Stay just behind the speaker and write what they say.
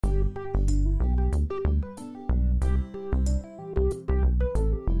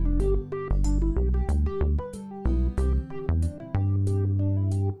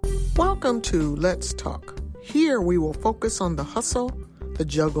Welcome to Let's Talk. Here we will focus on the hustle, the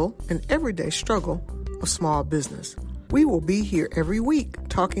juggle, and everyday struggle of small business. We will be here every week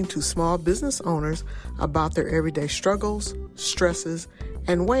talking to small business owners about their everyday struggles, stresses,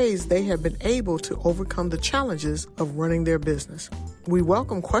 and ways they have been able to overcome the challenges of running their business. We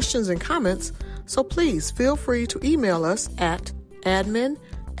welcome questions and comments, so please feel free to email us at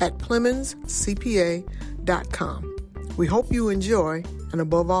admin@PlemonsCPA.com. We hope you enjoy, and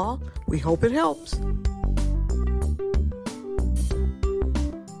above all, we hope it helps.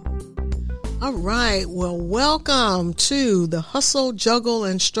 All right. Well, welcome to the hustle, juggle,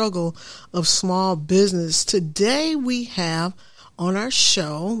 and struggle of small business. Today we have on our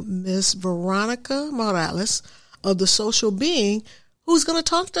show Miss Veronica Morales of The Social Being, who's going to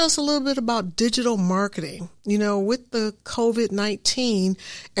talk to us a little bit about digital marketing. You know, with the COVID-19,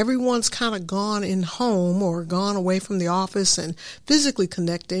 everyone's kind of gone in home or gone away from the office and physically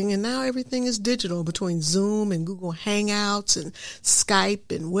connecting, and now everything is digital between Zoom and Google Hangouts and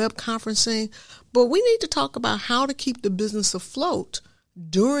Skype and web conferencing. But we need to talk about how to keep the business afloat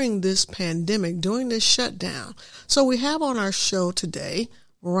during this pandemic, during this shutdown. So we have on our show today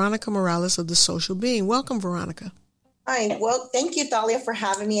Veronica Morales of The Social Being. Welcome, Veronica. Hi. Well, thank you, Thalia, for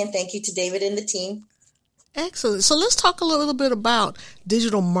having me, and thank you to David and the team. Excellent. So let's talk a little bit about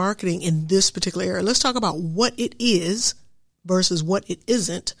digital marketing in this particular area. Let's talk about what it is versus what it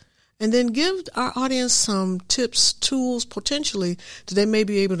isn't, and then give our audience some tips, tools, potentially, that they may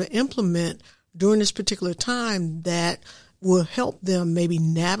be able to implement during this particular time that will help them maybe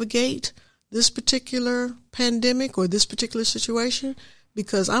navigate this particular pandemic or this particular situation.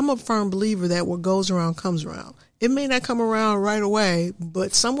 Because I'm a firm believer that what goes around comes around. It may not come around right away,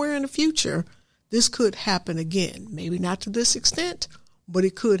 but somewhere in the future, this could happen again. Maybe not to this extent, but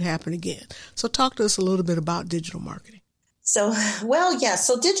it could happen again. So talk to us a little bit about digital marketing. So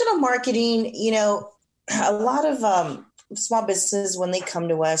digital marketing, you know, a lot of small businesses, when they come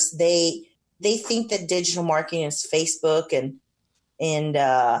to us, they think that digital marketing is Facebook and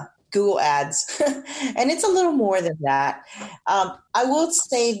Google ads, and it's a little more than that. I will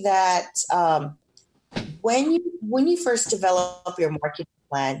say that when you first develop your marketing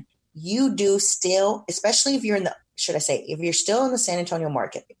plan, you do still, especially if you're if you're still in the San Antonio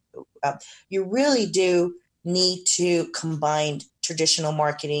market, you really do need to combine traditional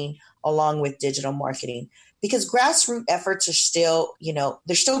marketing along with digital marketing, because grassroots efforts are still, you know,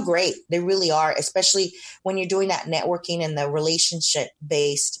 they're still great. They really are, especially when you're doing that networking and the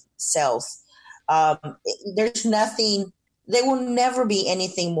relationship-based sales. There's nothing, there will never be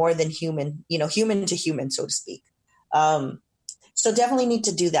anything more than human to human, so to speak. So definitely need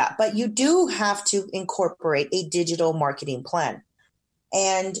to do that. But you do have to incorporate a digital marketing plan.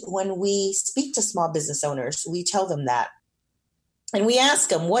 And when we speak to small business owners, we tell them that. And we ask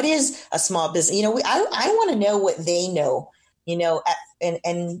them, what is a small business? You know, I want to know what they know, you know,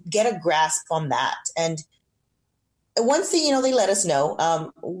 and get a grasp on that. And once they let us know,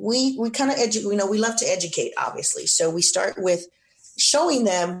 we kind of we love to educate, obviously. So we start with showing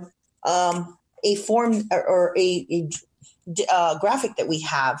them a form or a graphic that we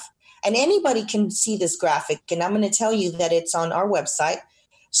have, and anybody can see this graphic. And I'm going to tell you that it's on our website.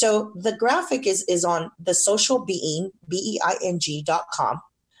 So the graphic is on the Social Being,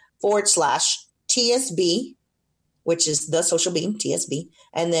 BEING.com/TSB, which is the Social Being, TSB.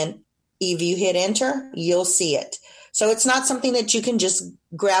 And then if you hit enter, you'll see it. So it's not something that you can just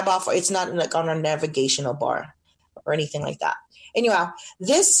grab off. It's not like on a navigational bar or anything like that. Anyhow,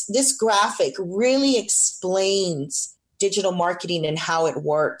 this graphic really explains digital marketing and how it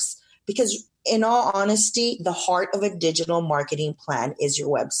works, because in all honesty, the heart of a digital marketing plan is your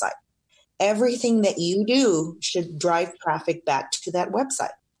website. Everything that you do should drive traffic back to that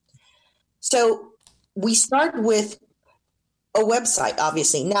website. So we start with a website,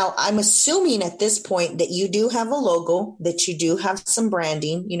 obviously. Now, I'm assuming at this point that you do have a logo, that you do have some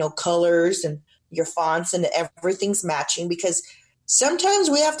branding, you know, colors and your fonts and everything's matching, because sometimes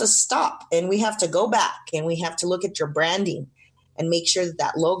we have to stop and we have to go back and we have to look at your branding and make sure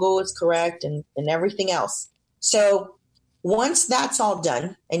that logo is correct and everything else. So once that's all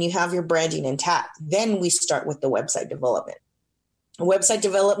done and you have your branding intact, then we start with the website development. Website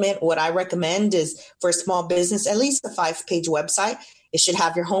development, what I recommend is, for a small business, at least a 5-page website. It should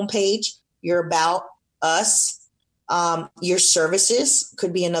have your homepage, your about us, your services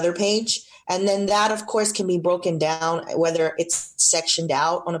could be another page. And then that, of course, can be broken down, whether it's sectioned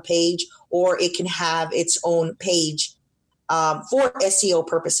out on a page or it can have its own page for SEO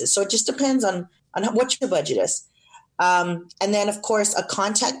purposes. So it just depends on what your budget is. And then, of course, a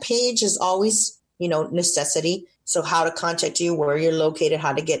contact page is always, necessity. So how to contact you, where you're located,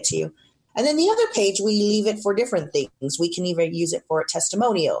 how to get to you. And then the other page, we leave it for different things. We can either use it for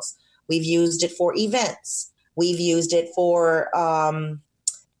testimonials. We've used it for events. We've used it for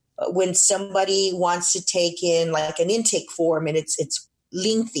when somebody wants to take in like an intake form and it's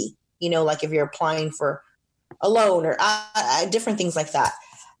lengthy, like if you're applying for a loan or different things like that.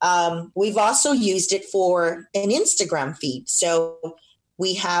 We've also used it for an Instagram feed. So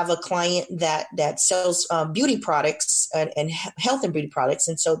we have a client that sells beauty products and health and beauty products.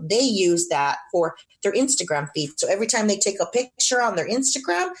 And so they use that for their Instagram feed. So every time they take a picture on their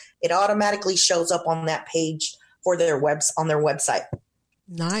Instagram, it automatically shows up on that page for on their website.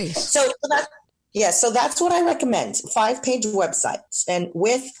 Nice. So that's what I recommend. 5-page websites, and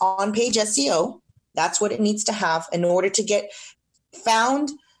with on-page SEO, that's what it needs to have in order to get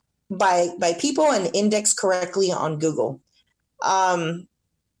found by people and indexed correctly on Google. And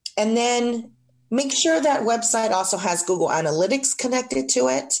then make sure that website also has Google Analytics connected to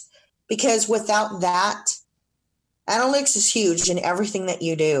it, because without that, analytics is huge in everything that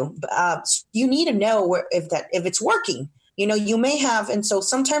you do. You need to know if it's working. You may have, and so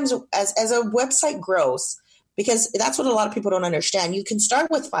sometimes as a website grows, because that's what a lot of people don't understand. You can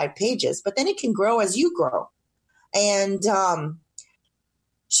start with 5 pages, but then it can grow as you grow. And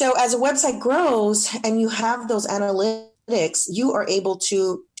so as a website grows and you have those analytics, you are able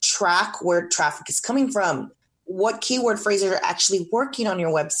to track where traffic is coming from, what keyword phrases are actually working on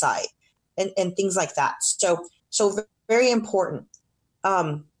your website, and things like that. So very important.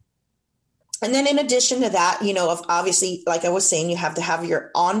 And then in addition to that, obviously, like I was saying, you have to have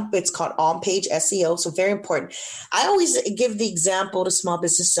it's called on-page SEO. So very important. I always give the example to small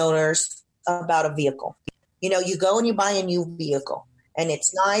business owners about a vehicle. You go and you buy a new vehicle and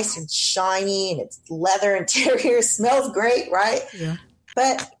it's nice and shiny and it's leather interior, smells great, right? Yeah.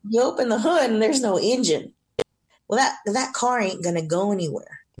 But you open the hood and there's no engine. Well, that car ain't going to go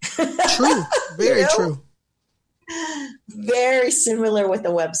anywhere. True. Very true. Very similar with the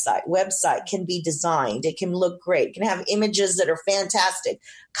website. Website can be designed. It can look great. It can have images that are fantastic,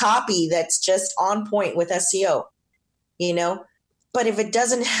 copy that's just on point with SEO, but if it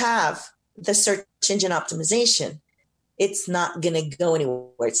doesn't have the search engine optimization, it's not going to go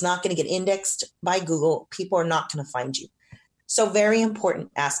anywhere. It's not going to get indexed by Google. People are not going to find you. So very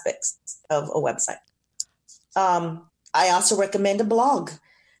important aspects of a website. I also recommend a blog.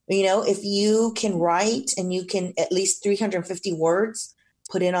 If you can write and you can at least 350 words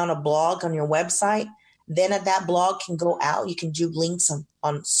put in on a blog on your website, then that blog can go out. You can do links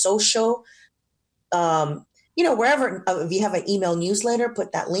on social, wherever. If you have an email newsletter,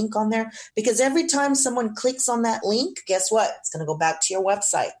 put that link on there, because every time someone clicks on that link, guess what? It's going to go back to your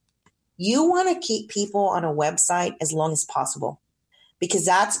website. You want to keep people on a website as long as possible, because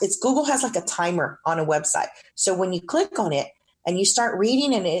Google has like a timer on a website. So when you click on it, and you start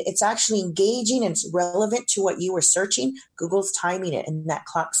reading and it's actually engaging and it's relevant to what you were searching, Google's timing it and that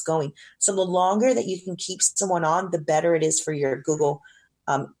clock's going. So the longer that you can keep someone on, the better it is for your Google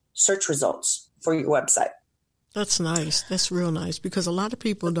search results for your website. That's nice. That's real nice, because a lot of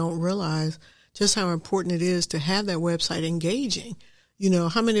people don't realize just how important it is to have that website engaging.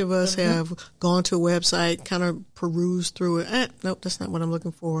 How many of us have gone to a website, kind of perused through it? Nope, that's not what I'm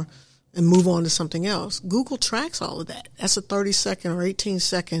looking for, and move on to something else. Google tracks all of that. That's a 30-second or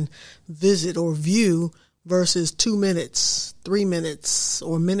 18-second visit or view versus 2 minutes, 3 minutes,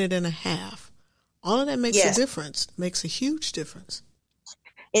 or a minute and a half. All of that makes a difference, makes a huge difference.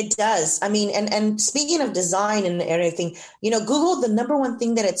 It does. I mean, and speaking of design and everything, Google, the number one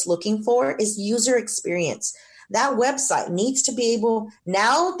thing that it's looking for is user experience. That website needs to be able,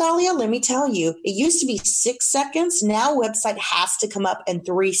 now, Thalia, let me tell you, it used to be 6 seconds. Now website has to come up in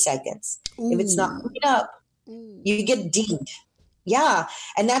 3 seconds. Ooh. If it's not coming up, you get dinged. Yeah.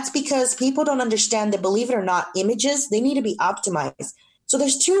 And that's because people don't understand that, believe it or not, images, they need to be optimized. So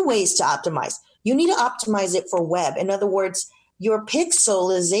there's 2 ways to optimize. You need to optimize it for web. In other words, your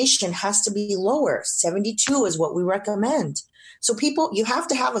pixelization has to be lower. 72 is what we recommend. So you have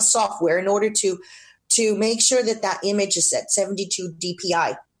to have a software in order to make sure that image is at 72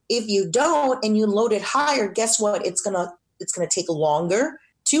 DPI. If you don't and you load it higher, guess what? It's gonna take longer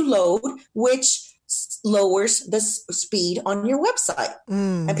to load, which lowers the speed on your website.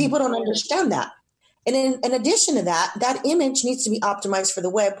 And people don't understand that. And in addition to that image needs to be optimized for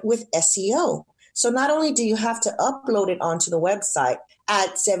the web with SEO. So not only do you have to upload it onto the website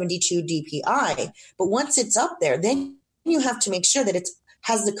at 72 DPI, but once it's up there, then you have to make sure that it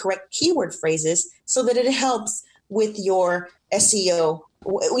has the correct keyword phrases so that it helps with your SEO,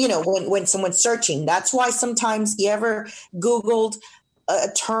 when someone's searching. That's why sometimes you ever Googled a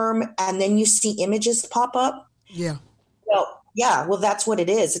term and then you see images pop up. Yeah. Well, Yeah, well, that's what it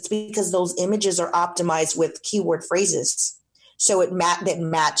is. It's because those images are optimized with keyword phrases. So that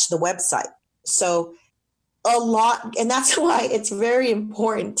match the website. So a lot, and that's why it's very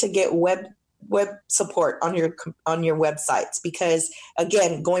important to get web support on your websites, because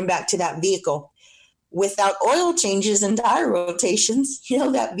again, going back to that vehicle, without oil changes and tire rotations,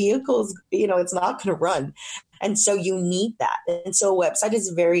 that vehicle is, it's not going to run. And so you need that. And so a website is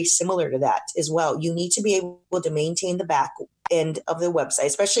very similar to that as well. You need to be able to maintain the back end of the website,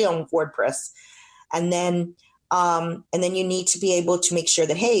 especially on WordPress. And then you need to be able to make sure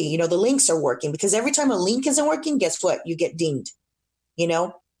that, hey, the links are working, because every time a link isn't working, guess what? You get dinged, you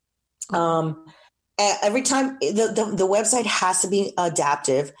know? Every time the website has to be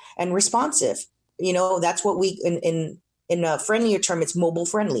adaptive and responsive. That's what we, in a friendlier term, it's mobile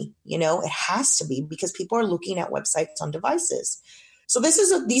friendly. It has to be, because people are looking at websites on devices. So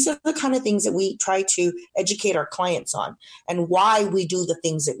these are the kind of things that we try to educate our clients on, and why we do the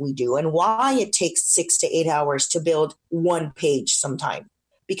things that we do, and why it takes 6 to 8 hours to build one page sometime,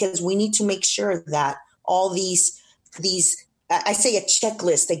 because we need to make sure that all these, I say a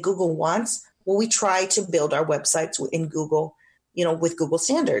checklist that Google wants. Well, we try to build our websites in Google, with Google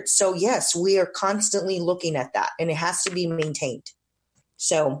standards. So yes, we are constantly looking at that, and it has to be maintained.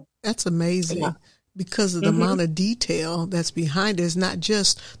 So that's amazing. Yeah. Because of the amount of detail that's behind it. It's not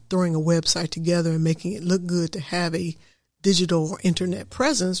just throwing a website together and making it look good to have a digital or internet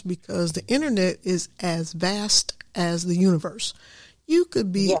presence, because the internet is as vast as the universe. You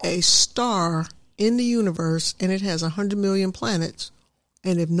could be a star in the universe and it has 100 million planets.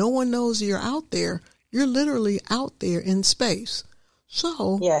 And if no one knows you're out there, you're literally out there in space.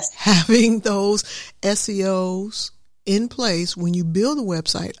 So having those SEOs in place when you build a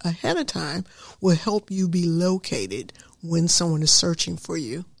website ahead of time will help you be located when someone is searching for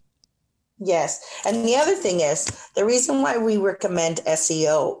you. Yes. And the other thing is, the reason why we recommend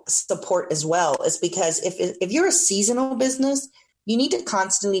SEO support as well is because if you're a seasonal business, you need to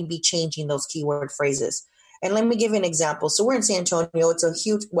constantly be changing those keyword phrases. And let me give you an example. So we're in San Antonio. It's a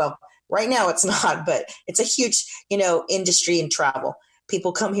huge, well, right now it's not, but it's a huge, industry in travel.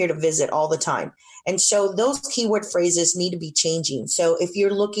 People come here to visit all the time. And so those keyword phrases need to be changing. So if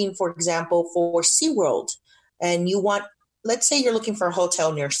you're looking, for example, for SeaWorld, and let's say you're looking for a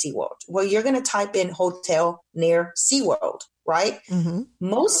hotel near SeaWorld. Well, you're going to type in hotel near SeaWorld, right? Mm-hmm.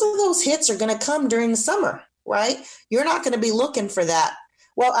 Most of those hits are going to come during the summer, right? You're not going to be looking for that.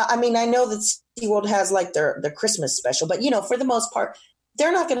 Well, I mean, I know that SeaWorld has like their Christmas special, but, for the most part,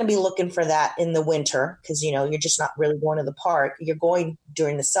 they're not going to be looking for that in the winter, because, you're just not really going to the park. You're going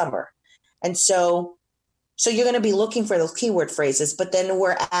during the summer. And so you're going to be looking for those keyword phrases, but then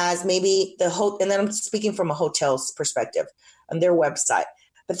whereas maybe and then I'm speaking from a hotel's perspective on their website,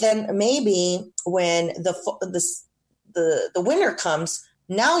 but then maybe when the winter comes,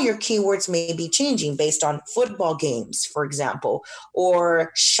 now your keywords may be changing based on football games, for example,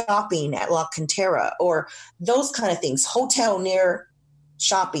 or shopping at La Cantera, or those kind of things, hotel near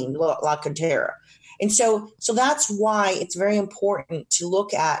shopping, La Cantera. And so that's why it's very important to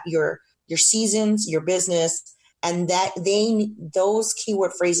look at your seasons, your business, and that those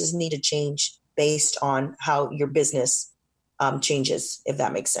keyword phrases need to change based on how your business changes, if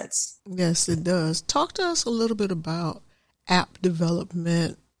that makes sense. Yes, it does. Talk to us a little bit about app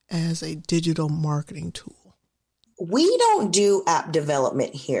development as a digital marketing tool. We don't do app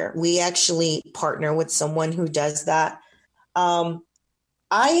development here. We actually partner with someone who does that. So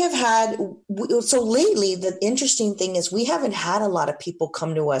lately, the interesting thing is we haven't had a lot of people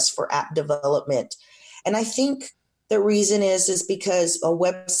come to us for app development. And I think the reason is because a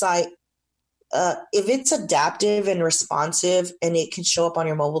website, if it's adaptive and responsive and it can show up on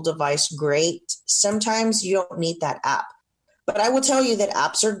your mobile device, great. Sometimes you don't need that app. But I will tell you that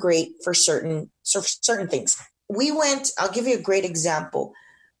apps are great for certain things. I'll give you a great example.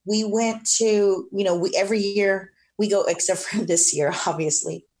 We went to, every year, we go, except for this year,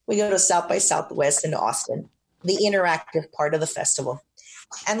 obviously. We go to South by Southwest in Austin, the interactive part of the festival.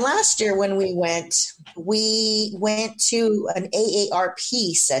 And last year when we went to an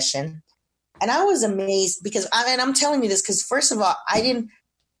AARP session. And I was amazed because, I'm telling you this because, first of all,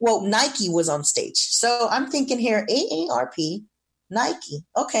 Nike was on stage. So I'm thinking here, AARP, Nike.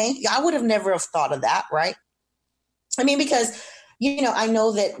 Okay, I would have never have thought of that, right? I mean, because I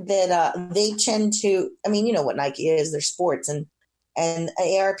know that they tend to, you know what Nike is, they're sports, and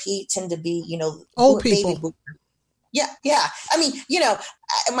AARP tend to be, old people. Baby boomers. Yeah. I mean,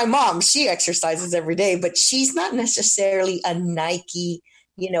 my mom, she exercises every day, but she's not necessarily a Nike,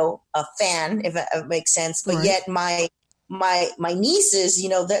 a fan, if it makes sense. But right. Yet my my nieces,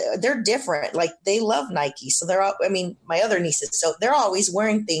 they're different. Like they love Nike. So my other nieces, so they're always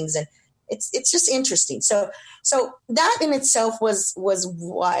wearing things, and it's just interesting. So that in itself was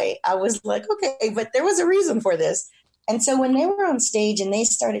why I was like, okay, but there was a reason for this. And so when they were on stage and they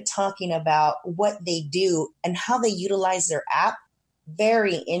started talking about what they do and how they utilize their app,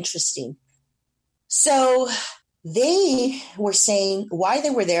 very interesting. So they were saying why they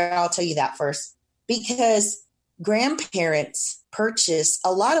were there. I'll tell you that first, because grandparents purchase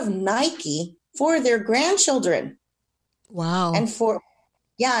a lot of Nike for their grandchildren. Wow. And so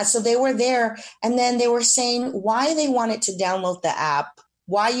they were there, and then they were saying why they wanted to download the app,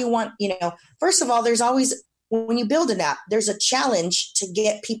 why you want, first of all, there's always, when you build an app, there's a challenge to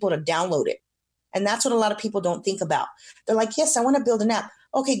get people to download it. And that's what a lot of people don't think about. They're like, yes, I want to build an app.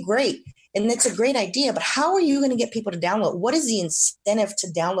 Okay, great. And it's a great idea, but how are you going to get people to download? What is the incentive to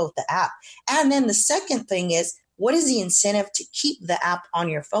download the app? And then the second thing is, what is the incentive to keep the app on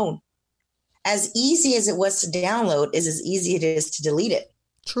your phone? As easy as it was to download is as easy it is to delete it.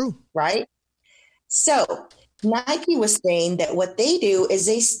 True. Right? So Nike was saying that what they do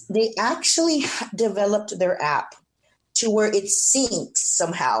is they actually developed their app to where it syncs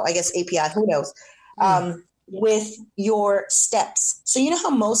somehow, I guess API, who knows, with your steps. So you know how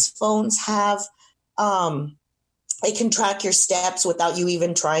most phones have, it can track your steps without you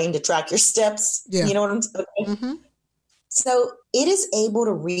even trying to track your steps. Yeah. You know what I'm saying? Okay. Mm-hmm. So it is able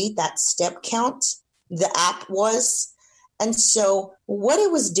to read that step count, the app was. And so what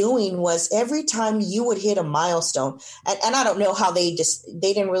it was doing was every time you would hit a milestone, and I don't know how they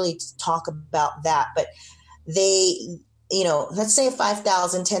didn't really talk about that, but they, let's say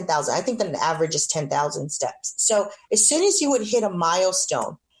 5,000, 10,000. I think that an average is 10,000 steps. So as soon as you would hit a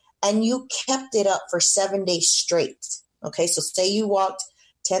milestone and you kept it up for 7 days straight, okay, so say you walked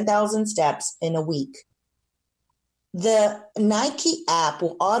 10,000 steps in a week, the Nike app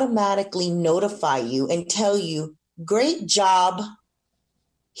will automatically notify you and tell you, great job.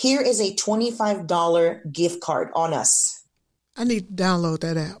 Here is a $25 gift card on us. I need to download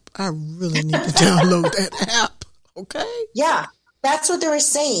that app. I really need to download that app. Okay. Yeah, that's what they were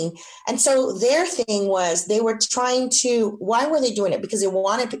saying. And so their thing was they were trying to, why were they doing it? Because they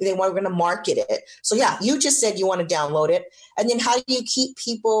were going to market it. So yeah, you just said you want to download it. And then how do you keep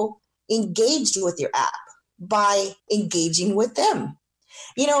people engaged with your app? By engaging with them.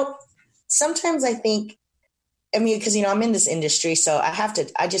 Sometimes I think, because, I'm in this industry, so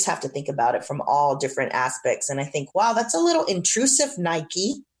I just have to think about it from all different aspects. And I think, wow, that's a little intrusive,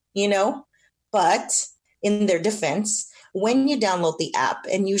 Nike, but in their defense, when you download the app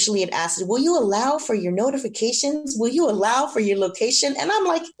and usually it asks, will you allow for your notifications? Will you allow for your location? And I'm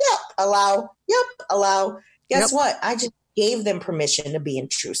like, yep, allow. Yep, allow. Guess what? I just gave them permission to be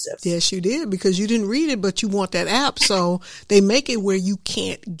intrusive. Yes, you did, because you didn't read it, but you want that app. So they make it where you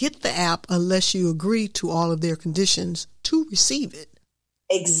can't get the app unless you agree to all of their conditions to receive it.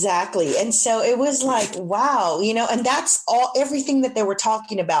 Exactly. And so it was like, wow, and that's everything that they were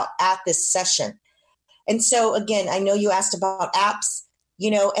talking about at this session. And so again, I know you asked about apps,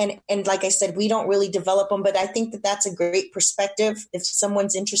 and like I said, we don't really develop them, but I think that that's a great perspective. If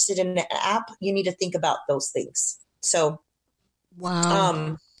someone's interested in an app, you need to think about those things. So,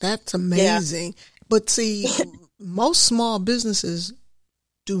 wow, that's amazing. Yeah. But see, most small businesses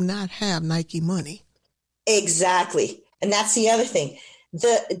do not have Nike money. Exactly. And that's the other thing.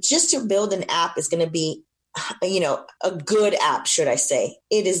 Just to build an app is going to be, a good app, should I say.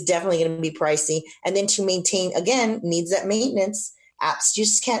 It is definitely going to be pricey. And then to maintain, again, needs that maintenance. Apps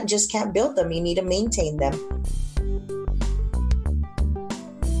just can't build them. You need to maintain them.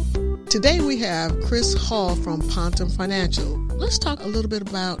 Today we have Chris Hall from Pontum Financial. Let's talk a little bit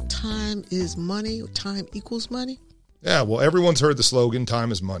about time is money, time equals money. Yeah, well, everyone's heard the slogan,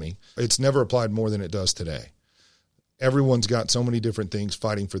 time is money. It's never applied more than it does today. Everyone's got so many different things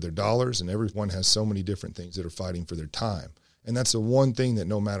fighting for their dollars, and everyone has so many different things that are fighting for their time. And that's the one thing that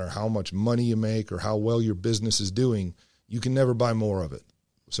no matter how much money you make or how well your business is doing, you can never buy more of it.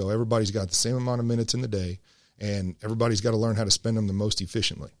 So everybody's got the same amount of minutes in the day, and everybody's got to learn how to spend them the most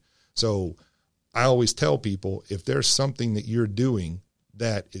efficiently. So I always tell people, if there's something that you're doing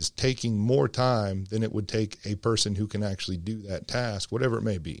that is taking more time than it would take a person who can actually do that task, whatever it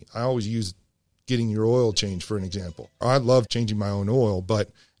may be. I always use getting your oil changed for an example. I love changing my own oil,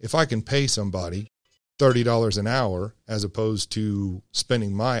 but if I can pay somebody $30 an hour as opposed to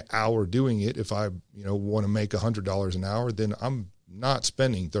spending my hour doing it, if I want to make $100 an hour, then I'm not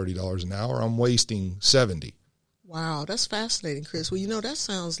spending $30 an hour. I'm wasting $70. Wow, that's fascinating, Chris. Well, that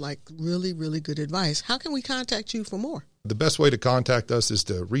sounds like really, really good advice. How can we contact you for more? The best way to contact us is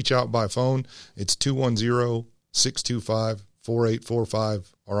to reach out by phone. It's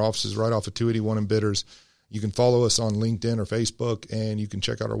 625-4845. Our office is right off of 281 in Bitters. You can follow us on LinkedIn or Facebook, and you can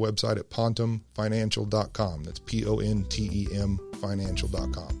check out our website at pontemfinancial.com. That's PONTEM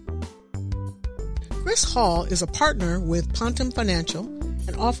financial.com. Chris Hall is a partner with Pontem Financial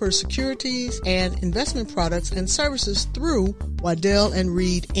and offers securities and investment products and services through Waddell &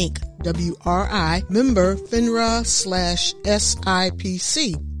 Reed, Inc., WRI, member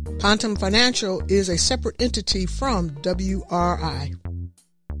FINRA/SIPC. Pontem Financial is a separate entity from WRI.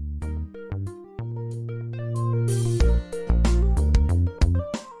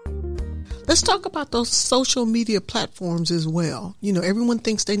 Let's talk about those social media platforms as well. You know, everyone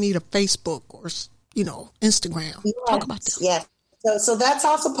thinks they need a Facebook or, Instagram. Yes, talk about that. Yes. So that's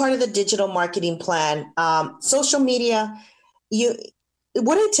also part of the digital marketing plan. Social media,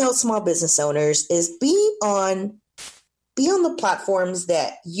 what I tell small business owners is be on the platforms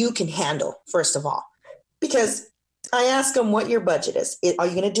that you can handle, first of all, because I ask them what your budget is. Are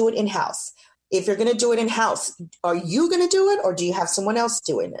you going to do it in-house? If you're going to do it in-house, are you going to do it, or do you have someone else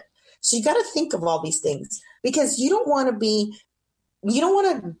doing it? So you got to think of all these things, because you don't want to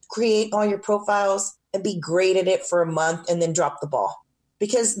create all your profiles and be great at it for a month and then drop the ball.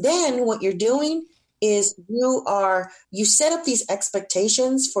 Because then what you're doing is you set up these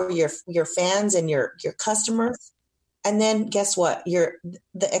expectations for your fans and your customers. And then guess what?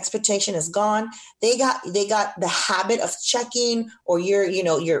 The expectation is gone. They got the habit of checking or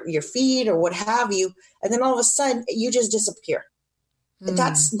your feed or what have you. And then all of a sudden you just disappear.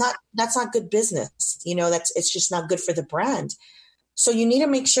 That's not good business. It's just not good for the brand. So you need to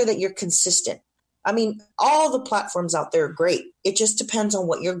make sure that you're consistent. I mean, all the platforms out there are great. It just depends on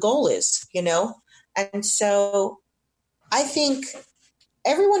what your goal is, And so I think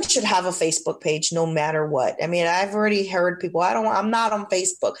everyone should have a Facebook page no matter what. I mean, I've already heard people, I'm not on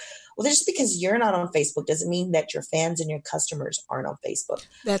Facebook. Well, just because you're not on Facebook doesn't mean that your fans and your customers aren't on Facebook.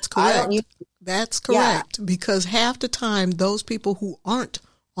 That's correct. That's correct. Yeah. Because half the time, those people who aren't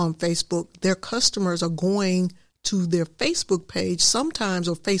on Facebook, their customers are going to their Facebook page sometimes,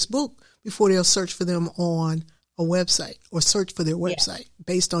 or Facebook, before they'll search for them on a website or search for their website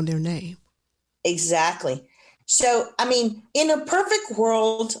based on their name. Exactly. So, I mean, in a perfect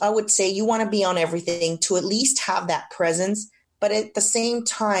world, I would say you want to be on everything to at least have that presence. But at the same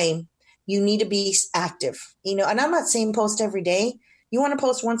time, you need to be active, and I'm not saying post every day. You want to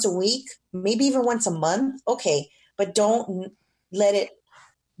post once a week, maybe even once a month. Okay. But don't let it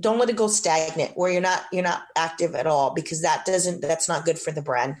go stagnant where you're not active at all, because that's not good for the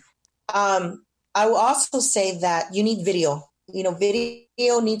brand. I will also say that you need video.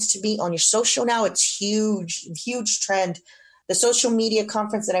 Video needs to be on your social now. It's huge trend. The social media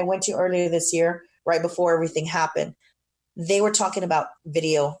conference that I went to earlier this year, right before everything happened, they were talking about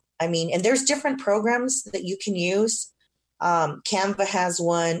video. I mean, and there's different programs that you can use. Canva has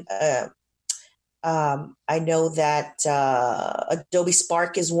one. I know that Adobe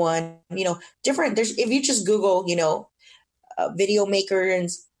Spark is one. Different. If you just Google, video maker and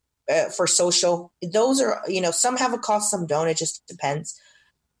for social, those are, some have a cost, some don't. It just depends.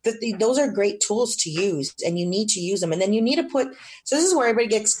 But those are great tools to use, and you need to use them. And then you need to so this is where everybody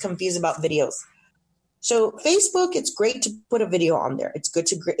gets confused about videos. So Facebook, it's great to put a video on there. It's great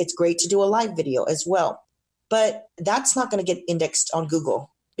to do a live video as well. But that's not going to get indexed on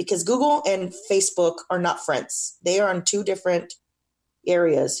Google, because Google and Facebook are not friends. They are on two different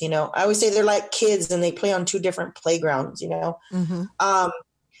areas. I always say they're like kids and they play on two different playgrounds, Mm-hmm.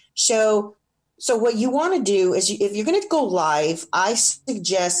 So what you want to do is if you're going to go live, I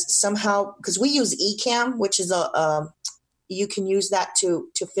suggest somehow, because we use Ecamm, which is you can use that to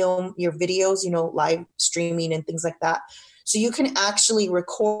film your videos, live streaming and things like that. So you can actually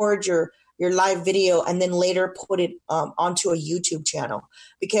record your live video and then later put it onto a YouTube channel,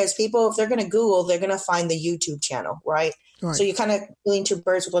 because people, if they're going to Google, they're going to find the YouTube channel, right? So you're kind of killing two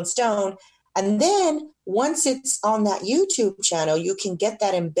birds with one stone. And then once it's on that YouTube channel, you can get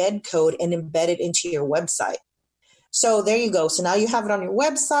that embed code and embed it into your website. So there you go. So now you have it on your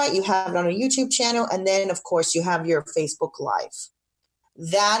website, you have it on a YouTube channel, and then, of course, you have your Facebook Live.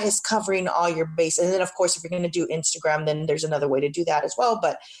 That is covering all your bases. And then, of course, if you're going to do Instagram, then there's another way to do that as well.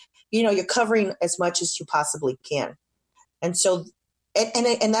 But, you're covering as much as you possibly can. And so,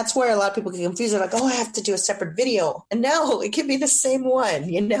 and that's where a lot of people get confused. They're like, oh, I have to do a separate video. And no, it can be the same one,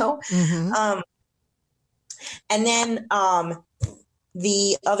 Mm-hmm. And then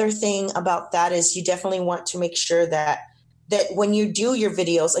the other thing about that is you definitely want to make sure that when you do your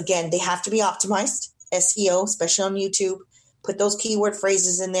videos, again, they have to be optimized, SEO, especially on YouTube. Put those keyword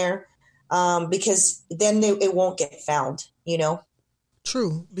phrases in there, because then it won't get found,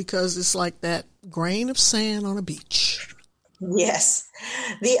 True, because it's like that grain of sand on a beach. Yes.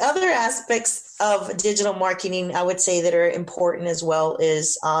 The other aspects of digital marketing, I would say, that are important as well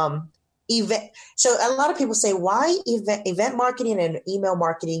is event. So a lot of people say, why event marketing and email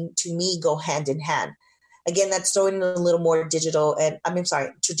marketing to me go hand in hand? Again, that's throwing in a little more digital and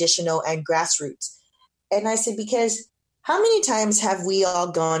traditional and grassroots. And I said, because how many times have we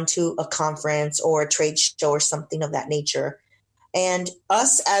all gone to a conference or a trade show or something of that nature? And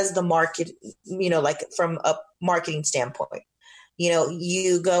us as the market, like from a marketing standpoint,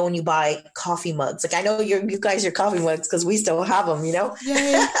 you go and you buy coffee mugs. Like I know you guys are coffee mugs because we still have them,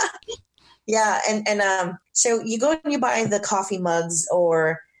 Yay. Yeah. And so you go and you buy the coffee mugs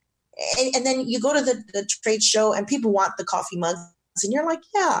and then you go to the trade show and people want the coffee mugs and you're like,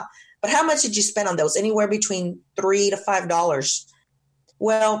 yeah, but how much did you spend on those? Anywhere between $3 to $5.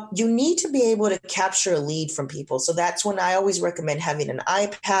 Well, you need to be able to capture a lead from people. So that's when I always recommend having an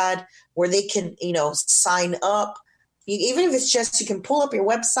iPad where they can, sign up. Even if it's just, you can pull up your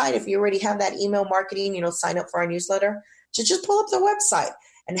website. If you already have that email marketing, sign up for our newsletter. So just pull up the website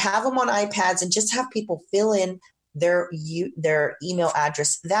and have them on iPads and just have people fill in their email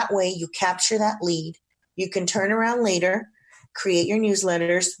address. That way you capture that lead. You can turn around later, create your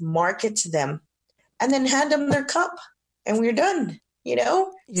newsletters, market to them, and then hand them their cup and we're done. Yep.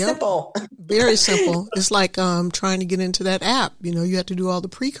 Simple. Very simple. It's like trying to get into that app. You have to do all the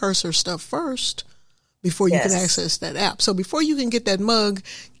precursor stuff first before you can access that app. So before you can get that mug,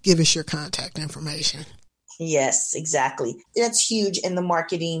 give us your contact information. Yes, exactly. That's huge in the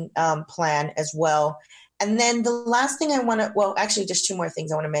marketing plan as well. And then the last thing actually just two more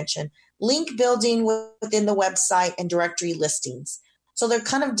things I want to mention. Link building within the website and directory listings. So they're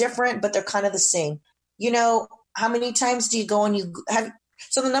kind of different, but they're kind of the same. How many times do you go and you have?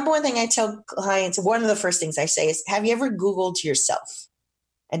 So the number one thing I tell clients, one of the first things I say is, have you ever Googled yourself?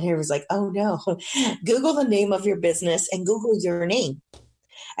 And he was like, oh no, Google the name of your business and Google your name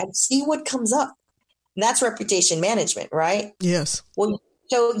and see what comes up. And that's reputation management, right? Yes. Well,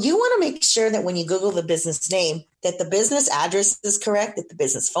 so you want to make sure that when you Google the business name, that the business address is correct, that the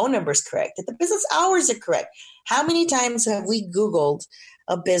business phone number is correct, that the business hours are correct. How many times have we Googled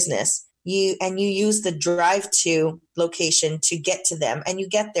a business? You use the drive to location to get to them and you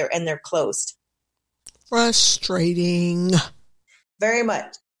get there and they're closed. Frustrating. Very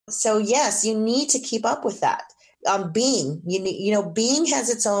much. So yes, you need to keep up with that. Bing, Bing has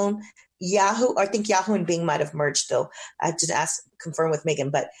its own Yahoo. I think Yahoo and Bing might have merged though. I have to confirm with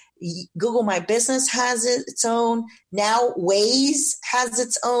Megan, but Google My Business has its own. Now Waze has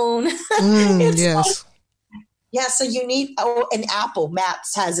its own. Yes. Yeah, so you need, and Apple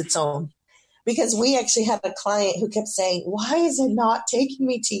Maps has its own. Because we actually had a client who kept saying, why is it not taking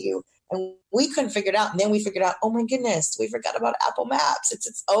me to you? And we couldn't figure it out. And then we figured out, oh my goodness, we forgot about Apple Maps. It's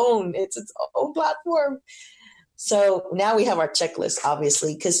its own platform. So now we have our checklist,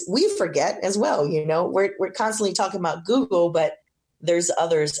 obviously, because we forget as well. We're constantly talking about Google, but there's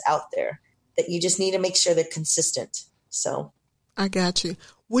others out there that you just need to make sure they're consistent. So I got you.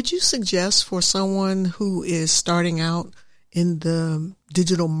 Would you suggest for someone who is starting out in the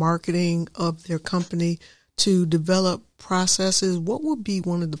digital marketing of their company to develop processes? What would be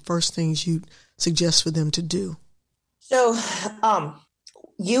one of the first things you'd suggest for them to do? So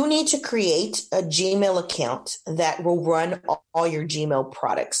you need to create a Gmail account that will run all your Gmail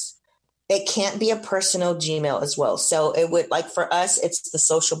products. It can't be a personal Gmail as well. So it would, like for us, it's the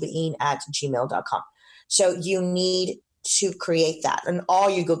socialbeing@gmail.com. So you need to create that and all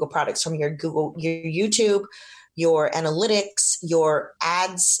your Google products, from your YouTube, your analytics, your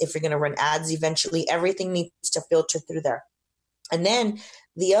ads. If you're going to run ads eventually, everything needs to filter through there. And then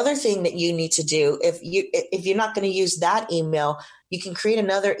the other thing that you need to do, if you're not going to use that email, you can create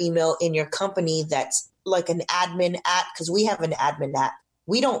another email in your company that's like an admin at, because we have an admin at.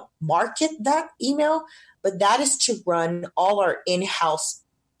 We don't market that email, but that is to run all our in-house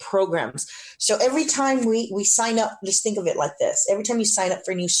programs. So every time we sign up, just think of it like this. Every time you sign up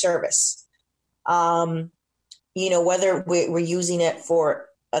for a new service, whether we're using it for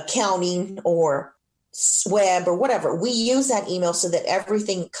accounting or web or whatever, we use that email so that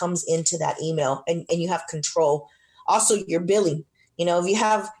everything comes into that email and you have control. Also, your billing, if you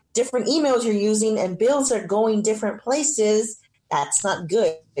have different emails you're using and bills are going different places, that's not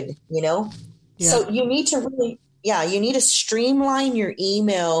good, Yeah. So you need to you need to streamline your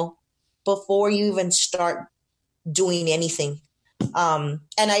email before you even start doing anything. And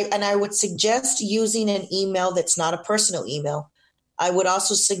I would suggest using an email that's not a personal email. I would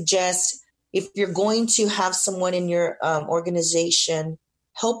also suggest, if you're going to have someone in your organization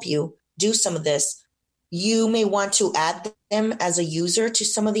help you do some of this, You may want to add them as a user to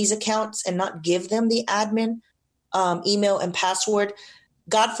some of these accounts and not give them the admin email and password.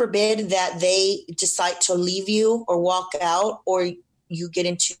 God forbid that they decide to leave you or walk out, or you get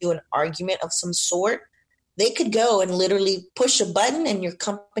into an argument of some sort. They could go and literally push a button and your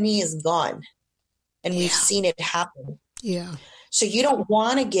company is gone. And we've seen it happen. Yeah. So you don't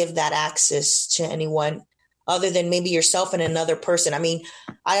want to give that access to anyone other than maybe yourself and another person. I mean,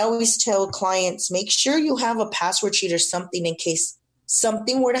 I always tell clients, make sure you have a password sheet or something in case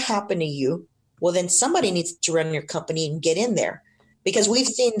something were to happen to you. Well, then somebody needs to run your company and get in there, because we've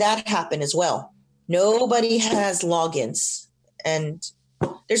seen that happen as well. Nobody has logins, and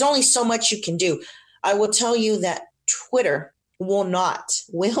there's only so much you can do. I will tell you that Twitter will not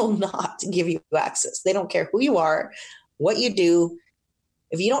give you access. They don't care who you are, what you do.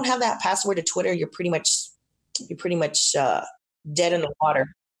 If you don't have that password to Twitter, you're pretty much dead in the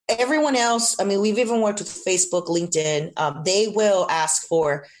water. Everyone else, I mean, we've even worked with Facebook, LinkedIn. They will ask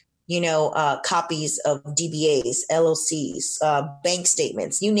for, copies of DBAs, LLCs, bank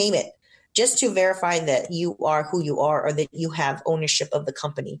statements, you name it, just to verify that you are who you are or that you have ownership of the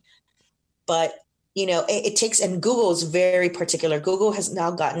company. But, it takes, and Google is very particular. Google has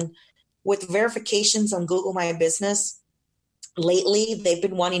now gotten, with verifications on Google My Business, lately they've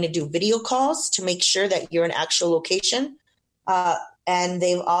been wanting to do video calls to make sure that you're in actual location. And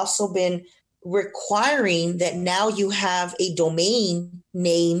they've also been requiring that now you have a domain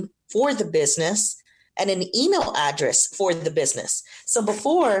name for the business and an email address for the business. So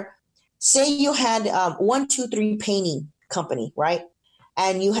before, say you had 123 Painting Company, right?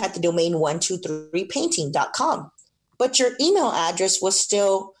 And you had the domain 123painting.com, but your email address was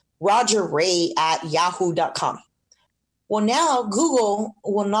still rogerray@yahoo.com. Well, now Google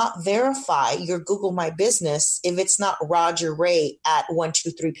will not verify your Google My Business if it's not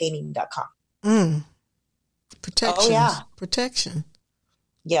rogerray@123painting.com. Protection. Oh, yeah. Protection.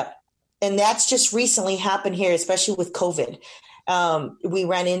 Yep. And that's just recently happened here, especially with COVID. We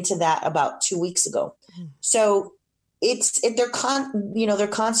ran into that about 2 weeks ago. So they're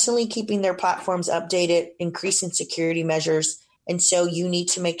constantly keeping their platforms updated, increasing security measures. And so you need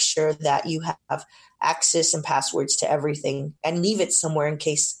to make sure that you have access and passwords to everything and leave it somewhere in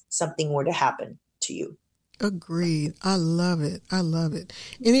case something were to happen to you. Agreed. I love it. I love it.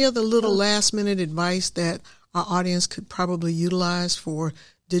 Any other little last minute advice that our audience could probably utilize for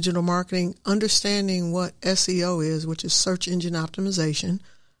digital marketing? Understanding what SEO is, which is search engine optimization,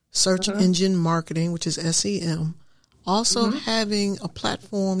 search engine marketing, which is SEM. Also having a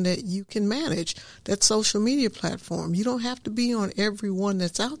platform that you can manage, that social media platform. You don't have to be on every one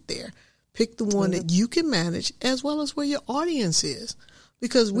that's out there. Pick the one that you can manage, as well as where your audience is.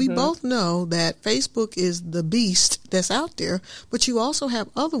 Because we both know that Facebook is the beast that's out there, but you also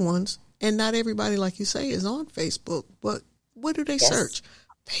have other ones, and not everybody, like you say, is on Facebook. But what do they search?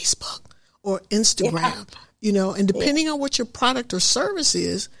 Facebook or Instagram, and depending on what your product or service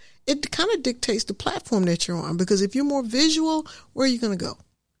is, it kind of dictates the platform that you're on. Because if you're more visual, where are you going to go?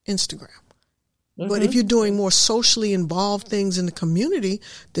 Instagram. But if you're doing more socially involved things in the community,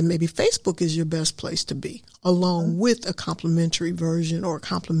 then maybe Facebook is your best place to be, along with a complimentary version or a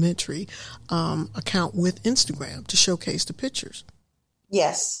complimentary account with Instagram to showcase the pictures.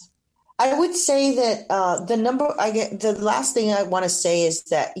 Yes. I would say that the last thing I want to say is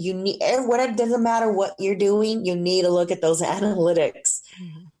that you need, it doesn't matter what you're doing, you need to look at those analytics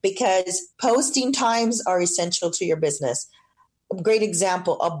because posting times are essential to your business. Great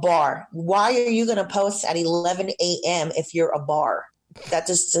example, a bar. Why are you going to post at 11 a.m. if you're a bar? That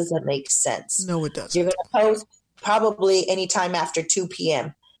just doesn't make sense. No, it doesn't. You're going to post probably anytime after 2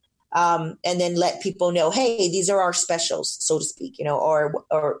 p.m. And then let people know, hey, these are our specials, so to speak, or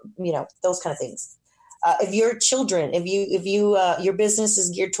those kind of things. If your children, if you your business is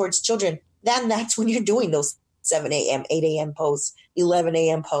geared towards children, then that's when you're doing those 7 a.m., 8 a.m. posts, 11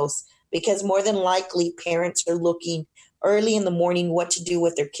 a.m. posts, because more than likely parents are looking early in the morning what to do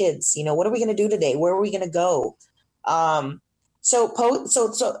with their kids. What are we going to do today? Where are we going to go? But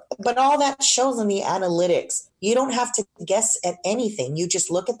all that shows in the analytics. You don't have to guess at anything. You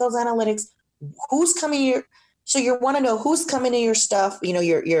just look at those analytics. Who's coming so you want to know who's coming to your stuff,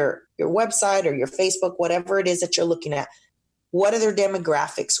 your website or your Facebook, whatever it is that you're looking at. What are their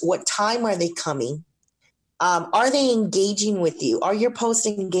demographics? What time are they coming? Are they engaging with you? Are your posts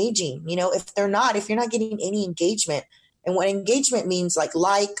engaging? If they're not, if you're not getting any engagement, and what engagement means, like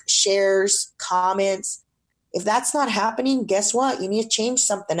shares, comments, if that's not happening, guess what? You need to change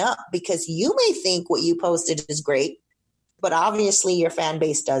something up because you may think what you posted is great, but obviously your fan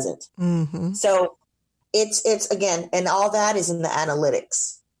base doesn't. So it's again, and all that is in the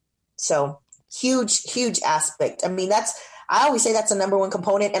analytics. So huge aspect. I mean, I always say that's the number one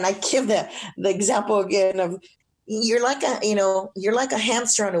component. And I give the example again of you're like a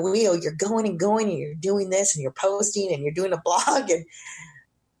hamster on a wheel. You're going and going and you're doing this and you're posting and you're doing a blog.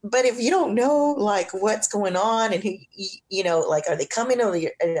 But if you don't know like what's going on and like, are they coming over?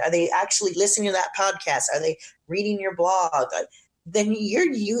 Are they actually listening to that podcast? Are they reading your blog? Then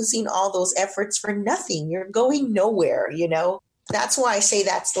you're using all those efforts for nothing. You're going nowhere, That's why I say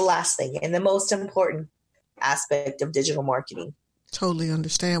that's the last thing and the most important aspect of digital marketing. Totally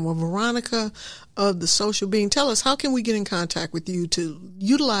understand. Well, Veronica of The Social Being, tell us, how can we get in contact with you to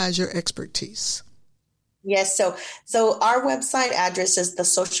utilize your expertise? Yes. So our website address is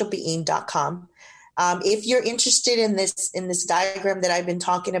thesocialbeing.com. If you're interested in this diagram that I've been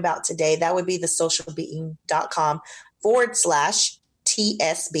talking about today, that would be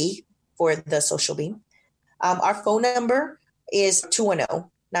thesocialbeing.com/TSB for The Social Being. Our phone number is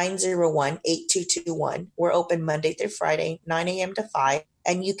 210-901-8221. We're open Monday through Friday, 9 a.m. to 5,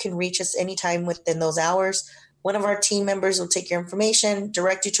 and you can reach us anytime within those hours. One of our team members will take your information,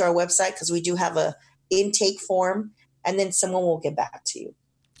 direct you to our website because we do have a intake form, and then someone will get back to you.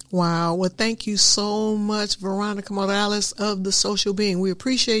 Wow. Well, thank you so much, Veronica Morales of The Social Being. We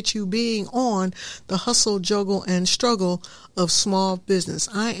appreciate you being on the Hustle, Juggle, and Struggle of Small Business.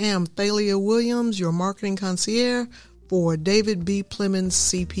 I am Thalia Williams, your marketing concierge for David B. Plemons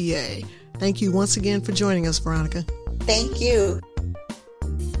CPA. Thank you once again for joining us, Veronica. Thank you.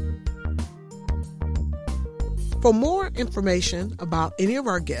 For more information about any of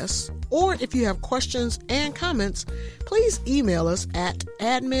our guests, or if you have questions and comments, please email us at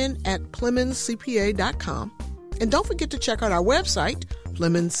admin@PlemonsCPA.com. And don't forget to check out our website,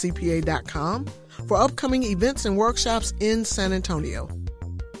 PlemonsCPA.com, for upcoming events and workshops in San Antonio.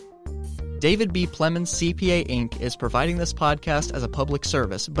 David B. Plemons CPA Inc. is providing this podcast as a public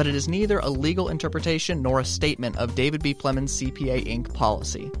service, but it is neither a legal interpretation nor a statement of David B. Plemons CPA Inc.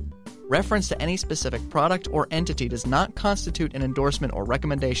 policy. Reference to any specific product or entity does not constitute an endorsement or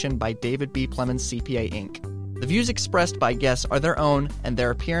recommendation by David B. Plemons CPA Inc. The views expressed by guests are their own, and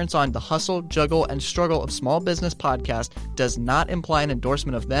their appearance on the Hustle, Juggle, and Struggle of Small Business podcast does not imply an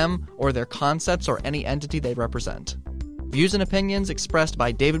endorsement of them or their concepts or any entity they represent. Views and opinions expressed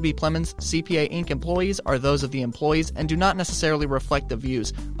by David B. Plemons CPA Inc. employees are those of the employees and do not necessarily reflect the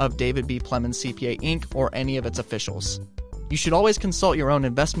views of David B. Plemons CPA Inc. or any of its officials. You should always consult your own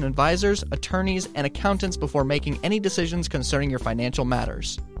investment advisors, attorneys, and accountants before making any decisions concerning your financial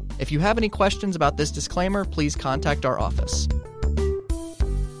matters. If you have any questions about this disclaimer, please contact our office.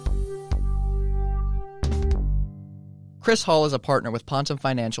 Chris Hall is a partner with Pontum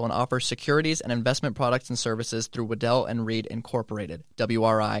Financial and offers securities and investment products and services through Waddell & Reed Incorporated,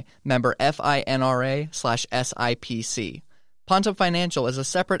 WRI, member FINRA/SIPC. Pontum Financial is a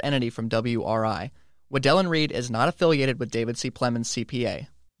separate entity from WRI. Waddell & Reed is not affiliated with David C. Plemons CPA.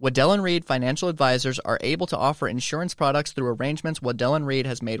 Waddell & Reed financial advisors are able to offer insurance products through arrangements Waddell & Reed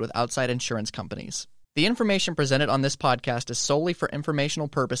has made with outside insurance companies. The information presented on this podcast is solely for informational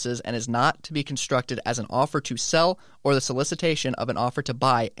purposes and is not to be constructed as an offer to sell or the solicitation of an offer to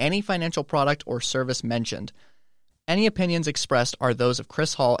buy any financial product or service mentioned. Any opinions expressed are those of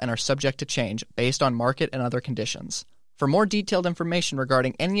Chris Hall and are subject to change based on market and other conditions. For more detailed information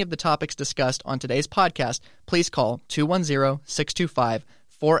regarding any of the topics discussed on today's podcast, please call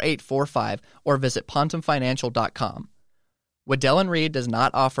 210-625-4845 or visit pontumfinancial.com. Waddell & Reed does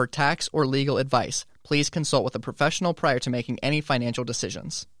not offer tax or legal advice. Please consult with a professional prior to making any financial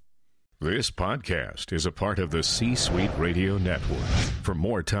decisions. This podcast is a part of the C-Suite Radio Network. For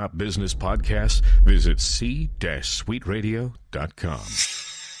more top business podcasts, visit c-suiteradio.com.